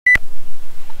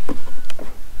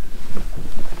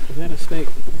that a snake?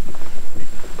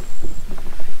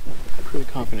 Pretty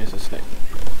confident it's a snake.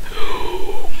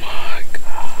 Oh my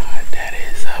god, that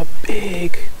is a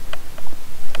big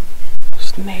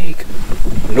snake.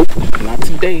 Nope, not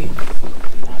today.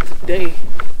 Not today.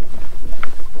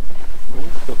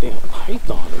 That's a damn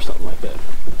python or something like that.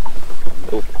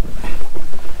 Nope.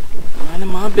 Minding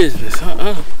my business,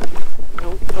 Nope,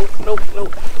 nope, nope,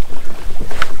 nope.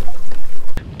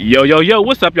 Yo,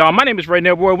 what's up, y'all? My name is Ray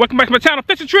Boy. Welcome back to my channel,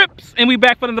 Fishing Trips, and we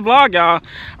back for the vlog, y'all. All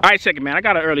right, check it, man. I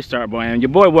got an early start, boy, and your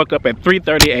boy woke up at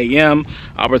 3:30 a.m.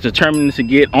 I was determined to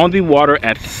get on the water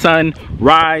at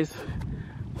sunrise.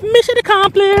 Mission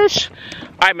accomplished. All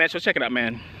right, man, so check it out,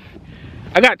 man.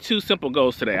 I got two simple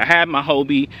goals today. I had my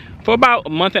Hobie for about a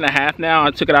month and a half now.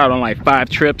 I took it out on like 5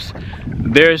 trips.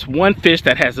 There's one fish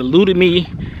that has eluded me,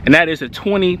 and that is a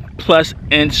 20+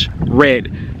 inch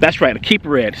red. That's right, a keeper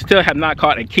red. Still have not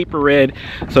caught a keeper red,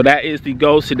 so that is the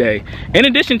goal today. In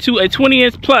addition to a 20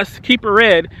 inch plus keeper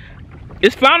red,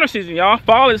 it's flounder season, y'all.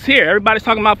 Fall is here. Everybody's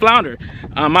talking about flounder.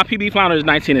 My PB flounder is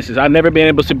 19 inches. I've never been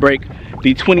able to break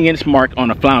the 20 inch mark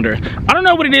on a flounder. I don't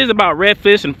know what it is about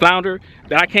redfish and flounder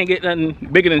that I can't get nothing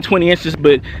bigger than 20 inches,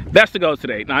 but that's the goal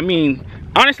today. I mean,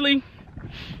 honestly,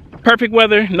 perfect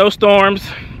weather, no storms,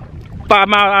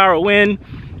 5-mile-an-hour wind,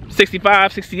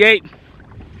 65, 68.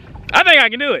 I think I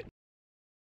can do it.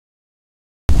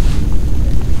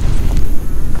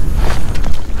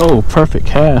 Oh, perfect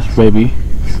cast, baby.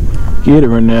 Get it,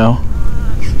 Renell.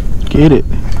 Get it.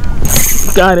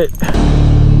 Got it.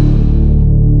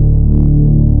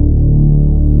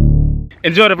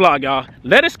 Enjoy the vlog, y'all.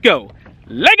 Let us go.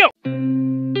 Let go.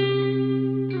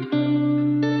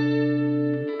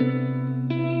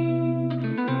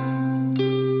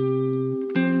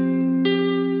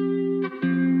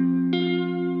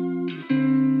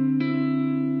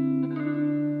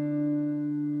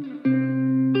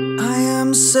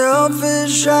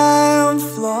 Selfish, I am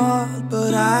flawed,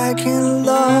 but I can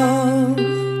love.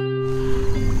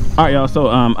 All right, y'all, so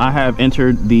I have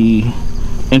entered the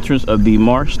entrance of the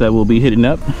marsh that we'll be hitting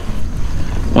up.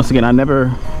 Once again, I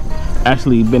never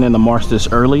actually been in the marsh this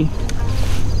early,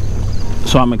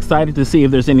 so I'm excited to see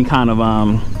if there's any kind of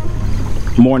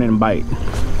morning bite.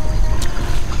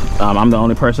 I'm the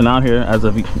only person out here as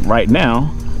of right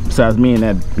now, besides me and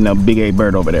that big A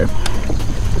bird over there.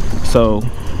 So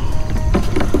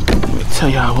tell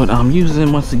y'all what I'm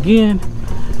using once again.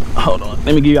 Hold on,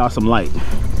 let me give y'all some light.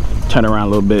 Turn around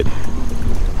a little bit.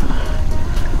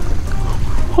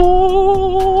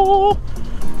 Oh,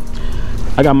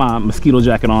 I got my mosquito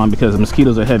jacket on because the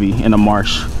mosquitoes are heavy in the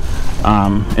marsh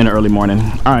in the early morning.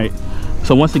 All right,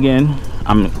 so once again,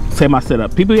 I'm saying my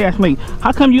setup. People ask me,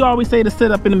 how come you always say the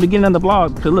setup in the beginning of the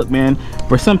vlog? Because look, man,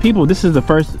 for some people this is the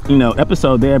first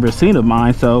episode they ever seen of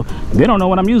mine, so they don't know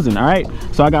what I'm using. All right,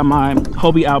 so I got my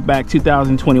HOBIE OUTBACK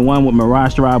 2021 with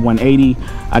Mirage Drive 180.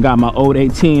 I got my old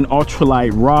 18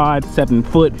 ultralight rod, 7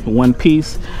 foot, 1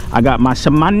 piece. I got my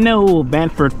Shimano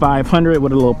Banford 500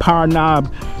 with a little power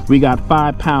knob. We got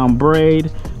 5-pound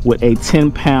braid with a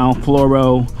 10-pound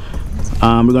fluoro.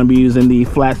 We're going to be using the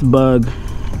Flats Bug.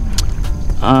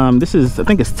 This is, I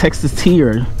think it's Texas Tea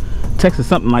or Texas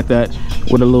something like that,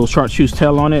 with a little chartreuse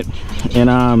tail on it. And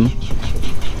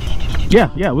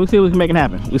yeah, we'll see if we can make it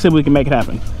happen. We'll see if we can make it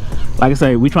happen. Like I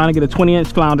say, we're trying to get a 20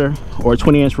 inch flounder or a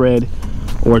 20 inch red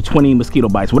or 20 mosquito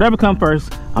bites. Whatever comes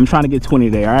first, I'm trying to get 20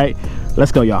 today. All right,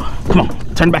 let's go, y'all. Come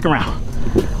on, turn back around.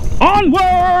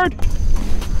 Onward.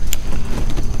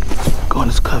 Go in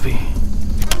this covey.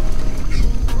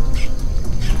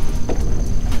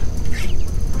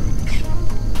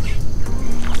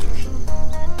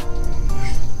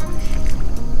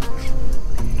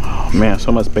 Man,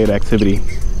 so much bait activity.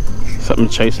 Something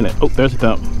chasing it. Oh, there's a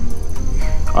dump.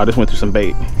 Oh, I just went through some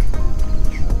bait.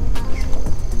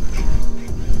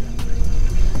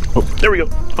 Oh, there we go.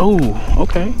 Oh,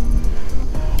 okay.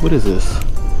 What is this?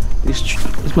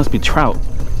 This must be trout.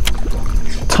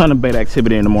 Ton of bait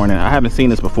activity in the morning. I haven't seen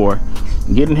this before.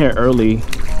 Getting here early.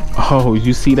 Oh,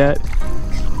 you see that?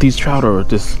 These trout are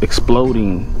just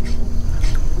exploding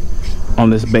on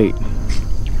this bait.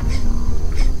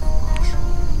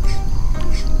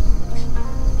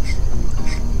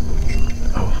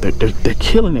 They're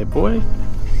killing it, boy.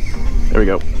 There we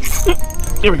go.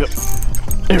 There we go.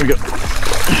 There we go.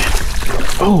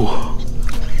 Oh.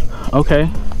 Okay.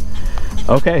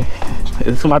 Okay.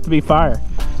 It's about to be fire.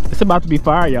 It's about to be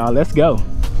fire, y'all. Let's go.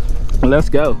 Let's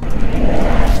go.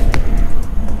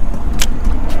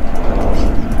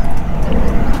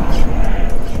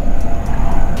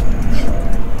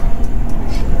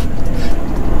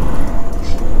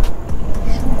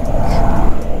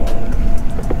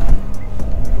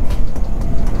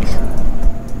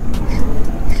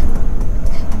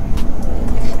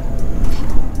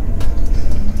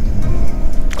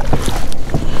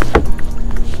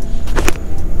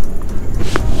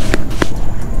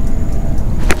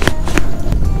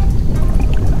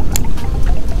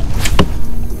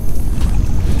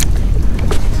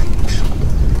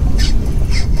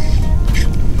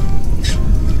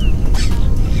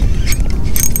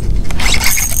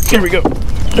 Here we go.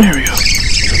 There we go.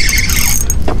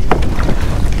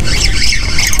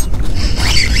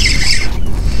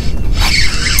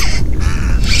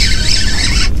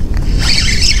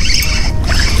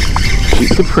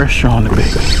 Keep the pressure on the baby.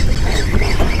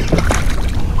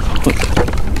 Look,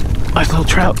 nice little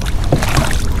trout.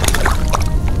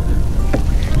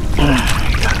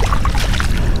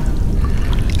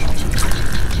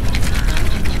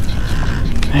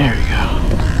 There we go.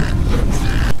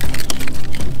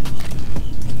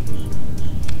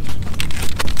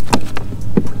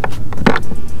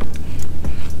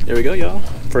 There we go, y'all.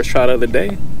 First trout of the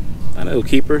day. A little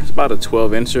keeper. It's about a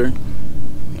 12-incher.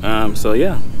 So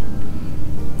yeah,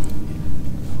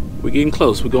 we're getting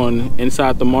close. We're going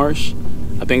inside the marsh.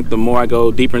 I think the more I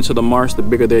go deeper into the marsh, the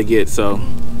bigger they get. So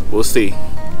we'll see.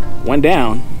 One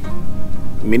down,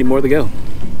 many more to go.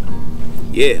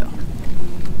 Yeah.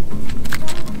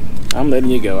 I'm letting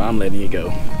you go. I'm letting you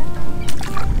go.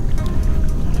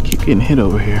 Keep getting hit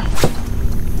over here.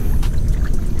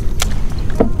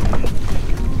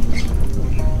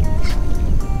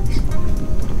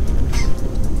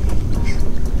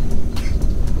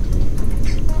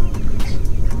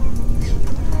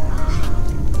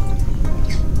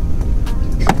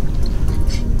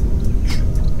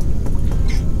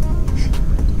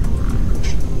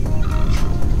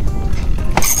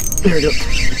 There we go.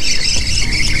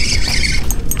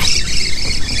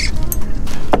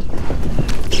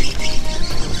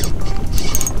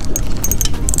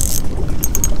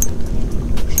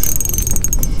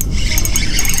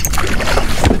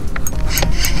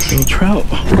 Little trout.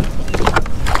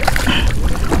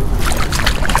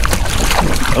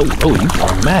 Oh, you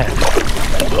are mad.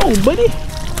 Oh, buddy.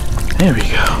 There we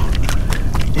go.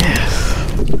 Yes.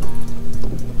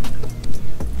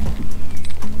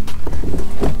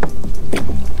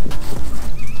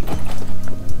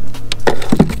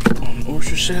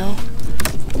 Shell.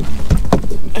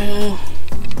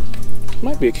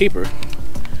 Might be a keeper.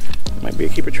 Might be a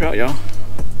keeper trout, y'all.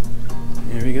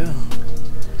 Here we go.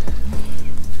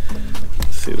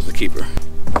 Let's see if it's a keeper.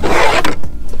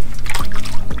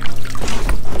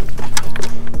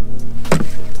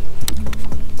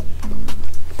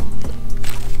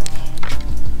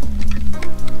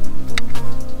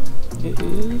 It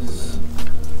is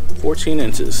 14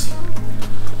 inches.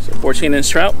 So 14-inch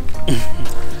trout.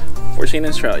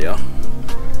 14-inch trout, y'all.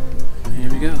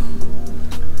 Here we go.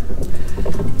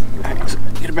 All right, so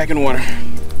get her back in the water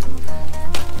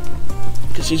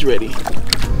because she's ready.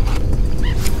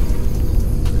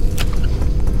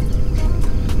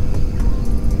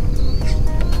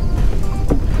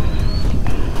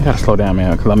 I gotta slow down,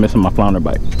 man, because I'm missing my flounder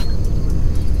bite.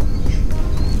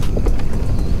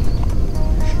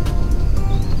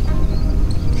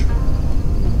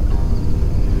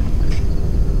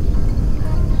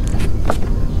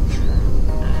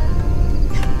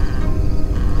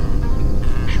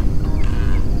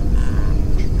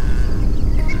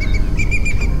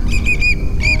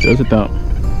 There's a dump.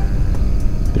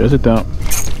 There's a dump.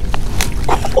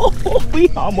 Oh, we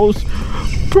almost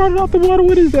brought it out the water.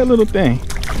 What is that little thing?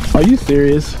 Are you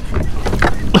serious?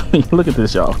 Look at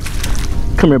this, y'all.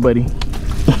 Come here, buddy.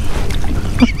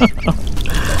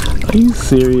 Are you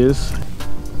serious?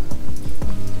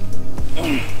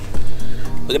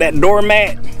 Look at that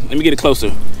doormat. Let me get it closer.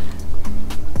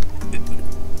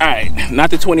 All right,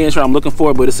 not the 20-inch I'm looking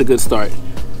for, but it's a good start.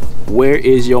 Where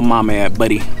is your mama at,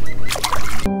 buddy?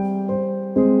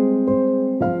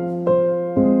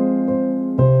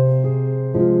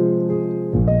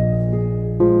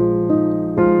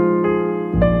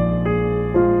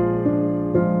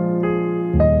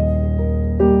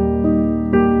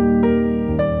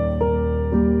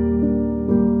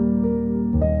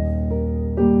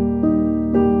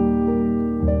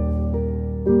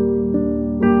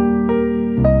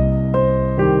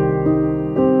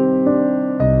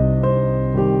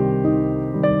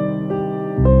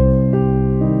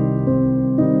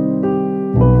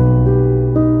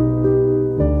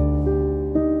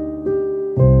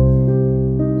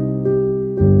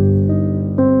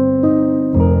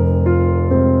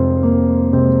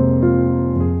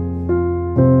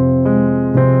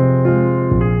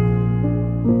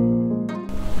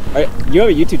 You have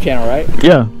a YouTube channel, right?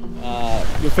 Yeah.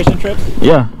 Your fishing trips?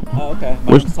 Yeah. Oh, okay.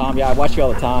 My name's Tom. Yeah, I watch you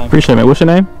all the time. Appreciate it, man. What's your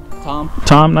name? Tom.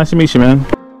 Tom, nice to meet you, man.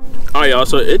 All right, y'all.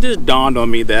 So it just dawned on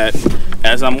me that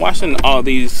as I'm watching all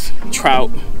these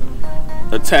trout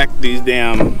attack these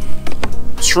damn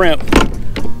shrimp,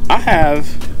 I have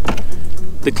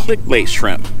the clickbait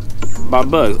shrimp by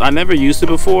Bugs. I never used it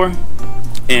before,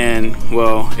 and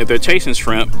well, if they're chasing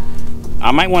shrimp,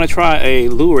 I might want to try a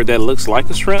lure that looks like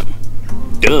a shrimp.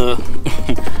 Duh.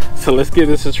 So let's give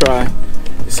this a try.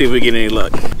 See if we get any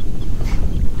luck.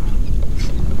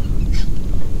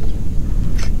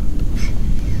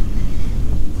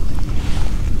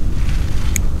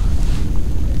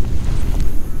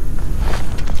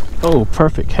 Oh,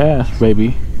 perfect cast,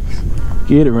 baby.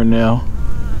 Get it, Renell.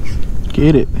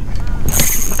 Get it.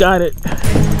 Got it.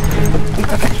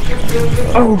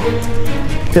 Oh,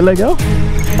 did it let go?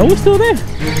 Oh, it's still there.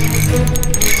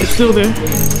 It's still there.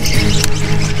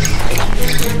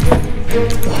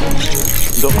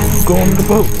 Don't go under the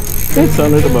boat. It's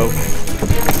under the boat.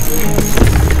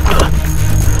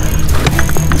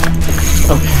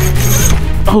 Okay.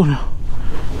 Oh no.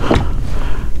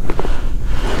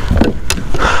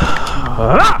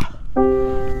 Ah!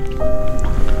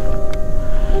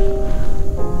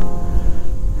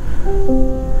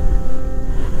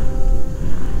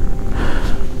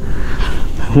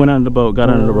 Went under the boat, got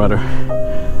under the rudder.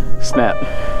 Snap.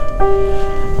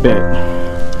 Bet.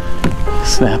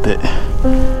 Snap it.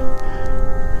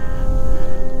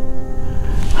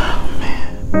 Oh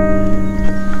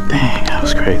man. Dang, that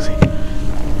was crazy.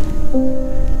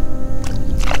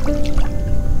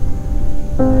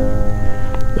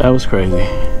 That was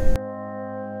crazy.